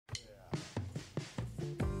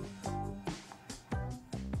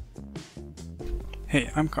Hey,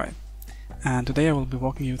 I'm Kai, and today I will be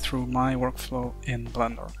walking you through my workflow in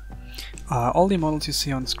Blender. All the models you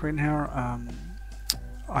see on screen here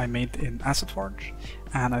I made in AssetForge,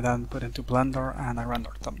 and I then put into Blender and I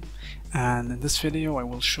rendered them. And in this video I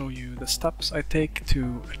will show you the steps I take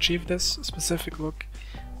to achieve this specific look,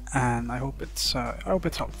 and I hope it's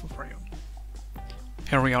helpful for you.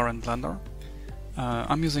 Here we are in Blender.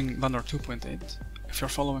 I'm using Blender 2.8. If you're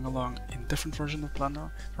following along in different version of Blender,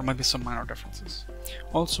 there might be some minor differences.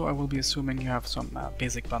 Also, I will be assuming you have some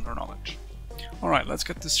basic Blender knowledge. Alright, let's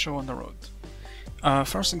get this show on the road.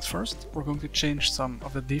 First things first, we're going to change some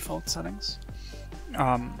of the default settings.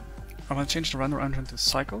 I'm going to change the render engine to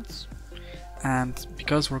cycles, and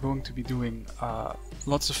because we're going to be doing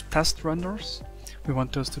lots of test renders, we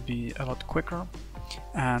want those to be a lot quicker,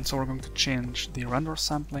 and so we're going to change the render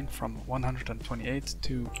sampling from 128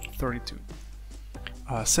 to 32.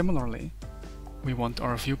 Similarly, we want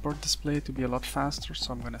our viewport display to be a lot faster,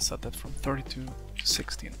 so I'm going to set that from 32 to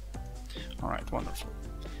 16. Alright, wonderful.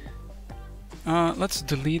 Let's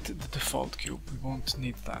delete the default cube, we won't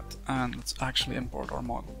need that, and let's actually import our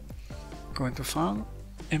model. Go into File,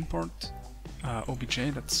 Import,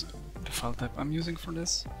 OBJ, that's the file type I'm using for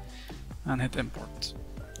this, and hit Import.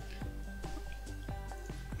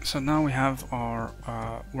 So now we have our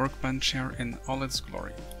workbench here in all its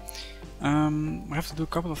glory. We have to do a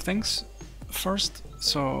couple of things. First,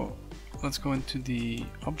 so let's go into the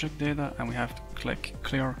object data and we have to click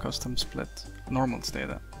Clear Custom Split Normals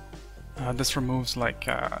Data. This removes like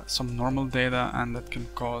some normal data, and that can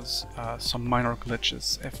cause some minor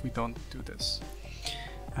glitches if we don't do this.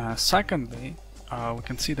 Secondly, we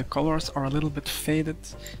can see the colors are a little bit faded.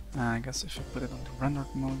 I guess if you put it onto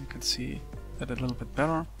rendered mode you can see it a little bit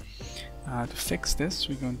better. To fix this,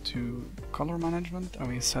 we go into color management and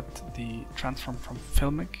we set the transform from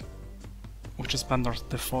filmic, which is Blender's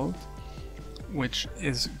default, which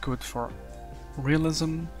is good for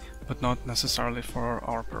realism but not necessarily for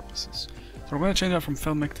our purposes. So we're going to change that from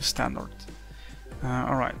filmic to standard.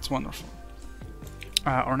 Alright, it's wonderful.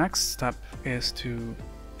 Our next step is to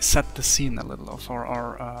set the scene a little for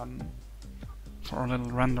our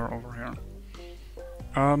little render over here.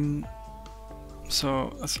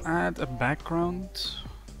 So let's add a background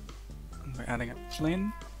by adding a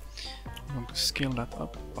plane. I'm going to scale that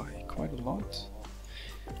up by quite a lot,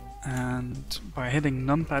 and by hitting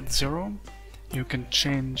numpad 0 you can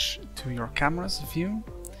change to your camera's view,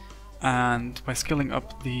 and by scaling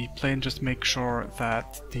up the plane just make sure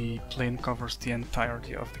that the plane covers the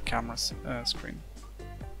entirety of the camera's screen.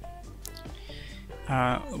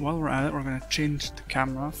 While we're at it, we're going to change the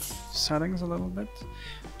camera settings a little bit.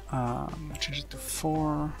 I'm going to change it to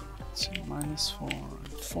 4, let's see, -4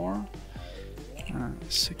 and 4,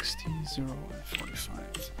 60, 0 and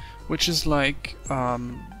 45, which is like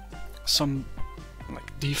some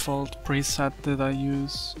like default preset that I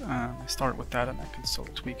use. I start with that and I can still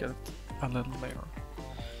tweak it a little later.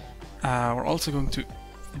 We're also going to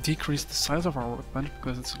decrease the size of our workbench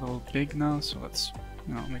because it's a little big now, so let's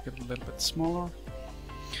make it a little bit smaller.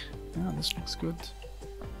 Yeah, this looks good.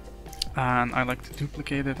 And I like to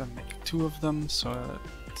duplicate it and make 2 of them so that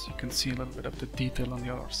you can see a little bit of the detail on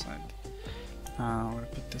the other side. I'm going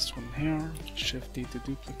to put this one here, Shift D to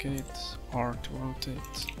duplicate, R to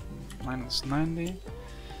rotate, -90.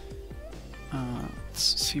 Let's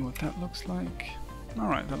see what that looks like.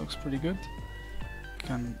 Alright, that looks pretty good.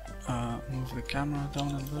 Can move the camera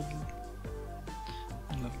down a little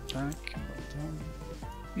back, a little down.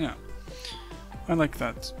 Yeah, I like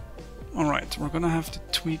that. Alright, we're gonna have to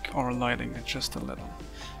tweak our lighting just a little.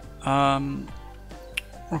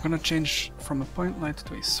 We're gonna change from a point light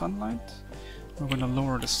to a sunlight. We're gonna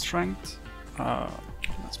lower the strength.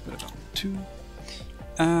 Let's put it on 2.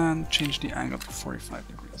 And change the angle to 45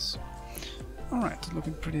 degrees. Alright,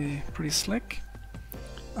 looking pretty slick.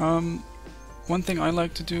 One thing I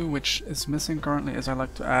like to do, which is missing currently, is I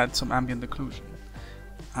like to add some ambient occlusion.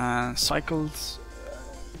 Cycles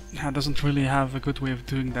doesn't really have a good way of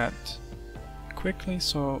doing that quickly,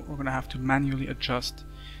 so we're gonna have to manually adjust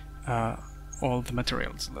all the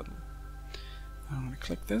materials a little. I'm gonna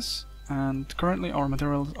click this, and currently our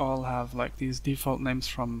materials all have like these default names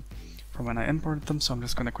from when I imported them, so I'm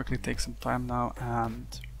just gonna quickly take some time now and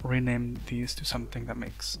rename these to something that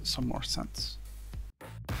makes some more sense.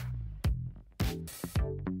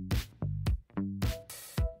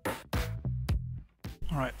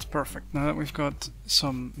 Alright, perfect. Now that we've got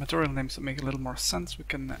some material names that make a little more sense, we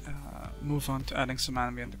can move on to adding some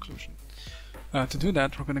ambient occlusion. To do that,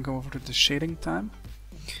 we're going to go over to the shading tab,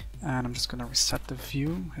 and I'm just going to reset the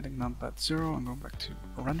view, hitting numpad 0 and going back to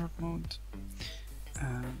rendered mode,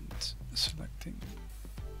 and selecting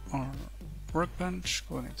our workbench,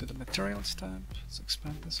 going into the materials tab. Let's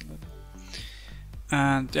expand this a little.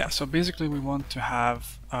 And yeah, so basically we want to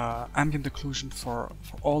have ambient occlusion for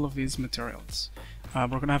all of these materials. We're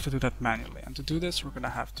going to have to do that manually, and to do this we're going to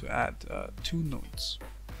have to add 2 nodes.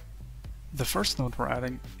 The first node we're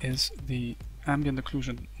adding is the ambient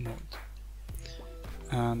occlusion node,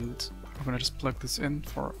 and we're going to just plug this in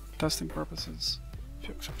for testing purposes.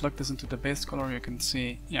 If I plug this into the base color, you can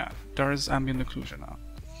see, yeah, there is ambient occlusion now.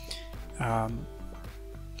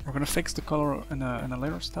 We're going to fix the color in a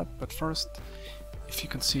later step, but first, if you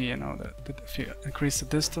can see, you know, that if you increase the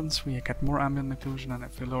distance, we get more ambient occlusion, and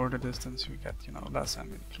if we lower the distance, we get, you know, less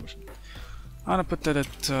ambient occlusion. I'm gonna put that at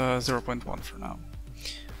 0.1 for now.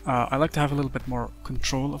 I like to have a little bit more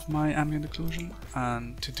control of my ambient occlusion,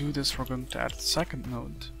 and to do this, we're going to add a second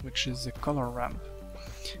node, which is the color ramp.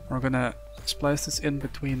 We're gonna splice this in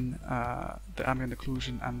between the ambient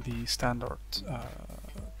occlusion and the standard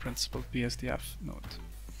principled BSDF node.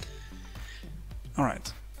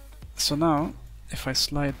 Alright, so now if I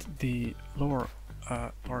slide the lower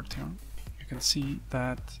part here, you can see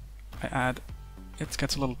that it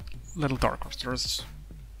gets a little darker. So there's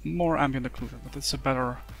more ambient occlusion, but it's a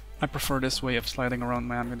better, I prefer this way of sliding around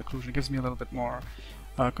my ambient occlusion. It gives me a little bit more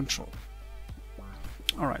control.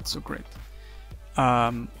 Alright, so great.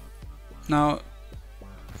 Now,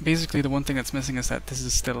 basically the one thing that's missing is that this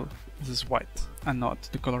is white and not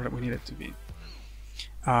the color that we need it to be.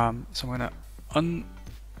 So I'm gonna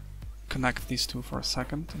unconnect these two for a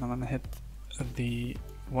second, and I'm gonna hit the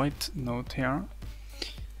white node here,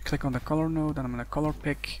 click on the color node, and I'm gonna color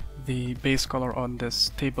pick the base color on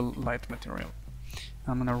this table light material.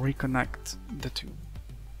 I'm gonna reconnect the two.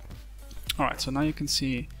 Alright, so now you can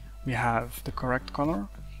see we have the correct color,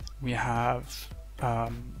 we have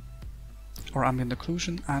our ambient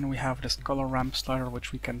occlusion, and we have this color ramp slider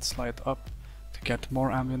which we can slide up to get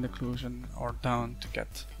more ambient occlusion or down to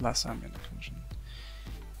get less ambient occlusion.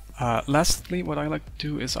 Lastly, what I like to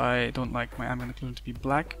do is I don't like my ambient occlusion to be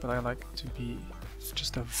black, but I like to be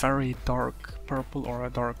just a very dark purple or a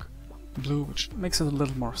dark blue, which makes it a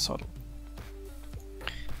little more subtle.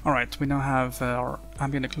 Alright, we now have our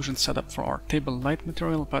ambient occlusion set up for our table light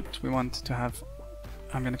material, but we want to have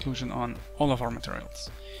ambient occlusion on all of our materials.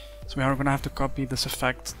 So we are going to have to copy this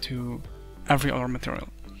effect to every other material.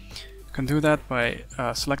 You can do that by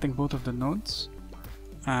selecting both of the nodes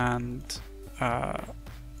and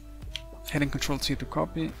hitting Ctrl+C to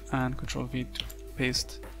copy and Ctrl+V to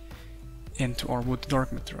paste into our wood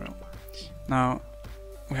dark material. Now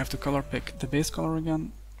we have to color pick the base color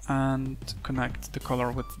again and connect the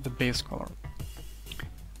color with the base color.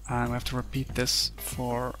 And we have to repeat this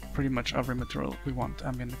for pretty much every material we want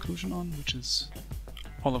ambient occlusion on, which is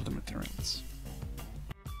all of the materials.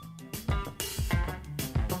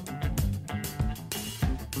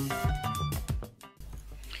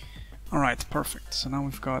 Alright, perfect. So now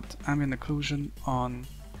we've got ambient occlusion on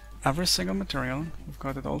every single material. We've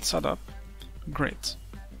got it all set up. Great.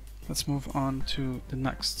 Let's move on to the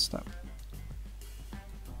next step.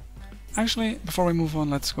 Actually, before we move on,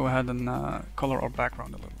 let's go ahead and color our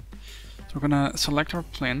background a little. So we're gonna select our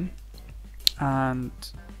plane and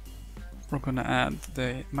we're gonna add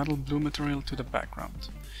the metal blue material to the background.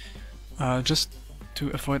 Just to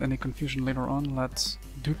avoid any confusion later on, let's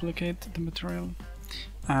duplicate the material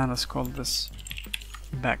and let's call this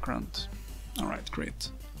background. Alright, great.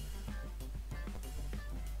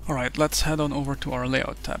 Alright, let's head on over to our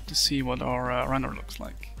layout tab to see what our render looks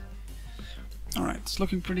like. Alright, it's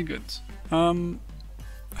looking pretty good. I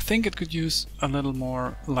think it could use a little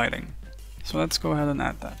more lighting. So let's go ahead and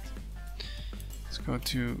add that. Let's go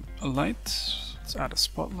to a light, let's add a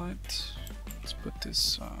spotlight. Let's put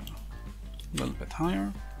this a little bit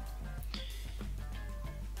higher.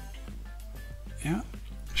 Yeah,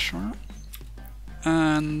 sure.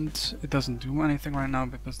 And it doesn't do anything right now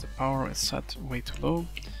because the power is set way too low.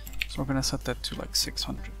 So we're gonna set that to like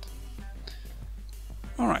 600.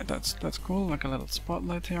 Alright, that's cool, like a little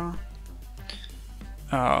spotlight here.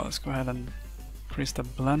 Let's go ahead and increase the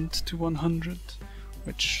blend to 100,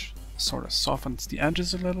 which sort of softens the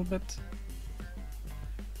edges a little bit.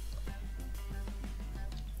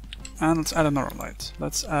 And let's add another light.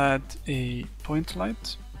 Let's add a point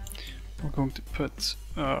light. We're going to put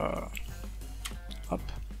up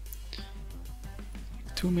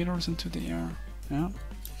 2 meters into the air, yeah.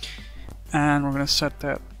 And we're gonna set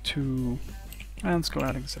that to, and let's go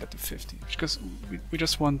ahead and set it to 50, because we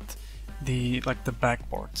just want the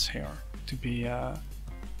backboards here to be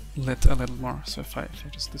lit a little more. So if I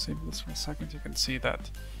just disable this for a second, you can see that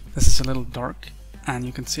this is a little dark, and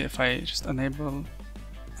you can see if I just enable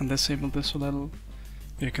and disable this a little,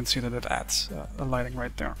 you can see that it adds a lighting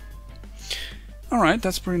right there. Alright,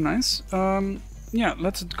 that's pretty nice. Yeah,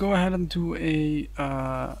 let's go ahead and do a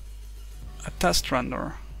test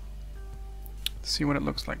render. See what it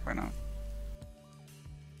looks like by now.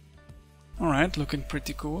 Alright, looking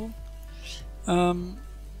pretty cool.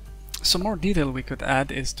 Some more detail we could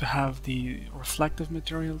add is to have the reflective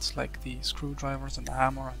materials like the screwdrivers and the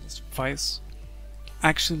hammer and this vise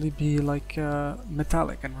actually be like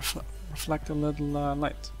metallic and reflect a little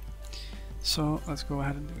light. So let's go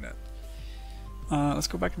ahead and do that. Let's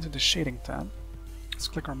go back into the shading tab. Let's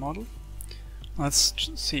click our model. Let's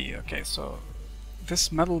see. Okay, so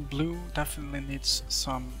this metal blue definitely needs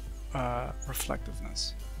some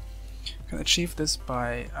reflectiveness. You can achieve this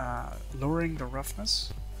by lowering the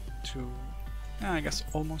roughness to, I guess,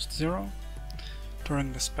 almost 0,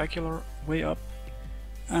 turning the specular way up,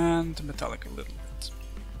 and the metallic a little bit.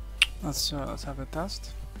 Let's have a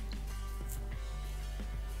test.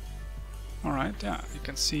 Alright, yeah, you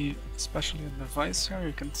can see, especially in the vise here,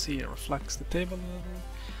 you can see it reflects the table a little,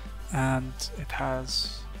 and it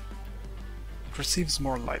receives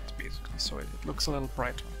more light basically, so it looks a little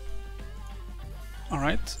brighter.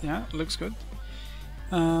 Alright, yeah, it looks good.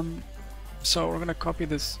 So we're gonna copy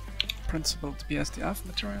this principled BSDF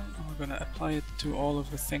material and we're gonna apply it to all of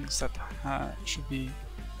the things that should be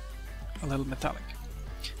a little metallic.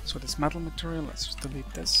 So this metal material, let's just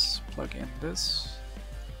delete this, plug in this,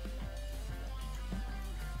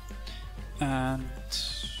 and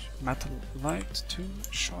metal light too,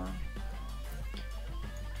 sure.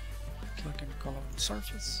 Plug in color and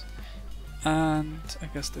surface, and I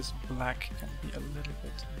guess this black can be a little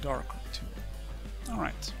bit darker too.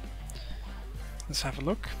 Alright, let's have a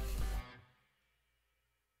look.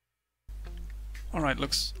 Alright,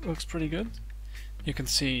 looks pretty good. You can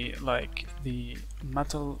see like the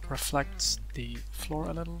metal reflects the floor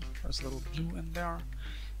a little, there's a little blue in there,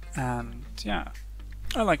 and yeah,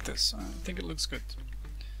 I like this. I think it looks good.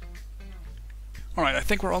 Alright, I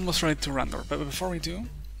think we're almost ready to render, but before we do,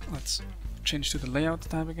 let's change to the layout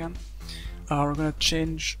tab again. We're going to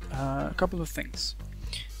change a couple of things.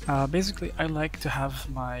 Basically, I like to have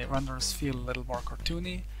my renders feel a little more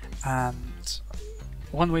cartoony, and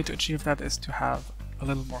one way to achieve that is to have a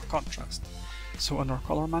little more contrast. So under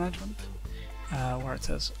color management, where it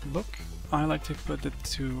says look, I like to put it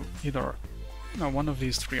to either one of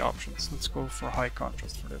these 3 options. Let's go for high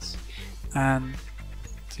contrast for this, and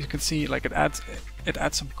you can see like it adds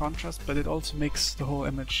some contrast, but it also makes the whole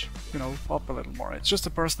image pop a little more. It's just a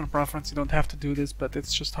personal preference, you don't have to do this, but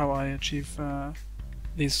it's just how I achieve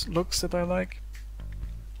these looks that I like.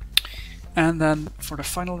 And then for the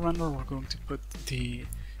final render, we're going to put the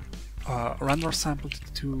render sample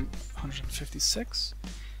to 256,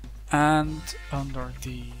 and under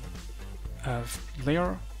the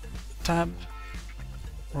layer tab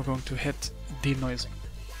we're going to hit denoising,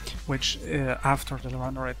 which after the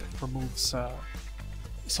render it removes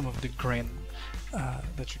some of the grain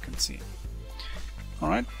that you can see.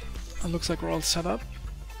 Alright, it looks like we're all set up.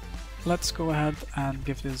 Let's go ahead and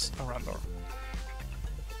give this a render.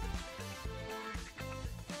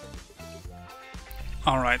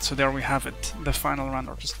 Alright, so there we have it, the final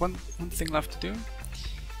render. Just one thing left to do,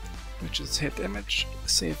 which is hit image,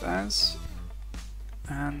 save as,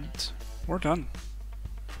 and we're done.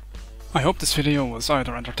 I hope this video was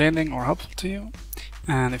either entertaining or helpful to you,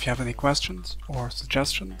 and if you have any questions or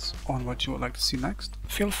suggestions on what you would like to see next,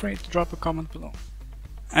 feel free to drop a comment below.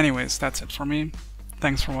 Anyways, that's it for me.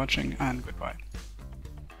 Thanks for watching and goodbye.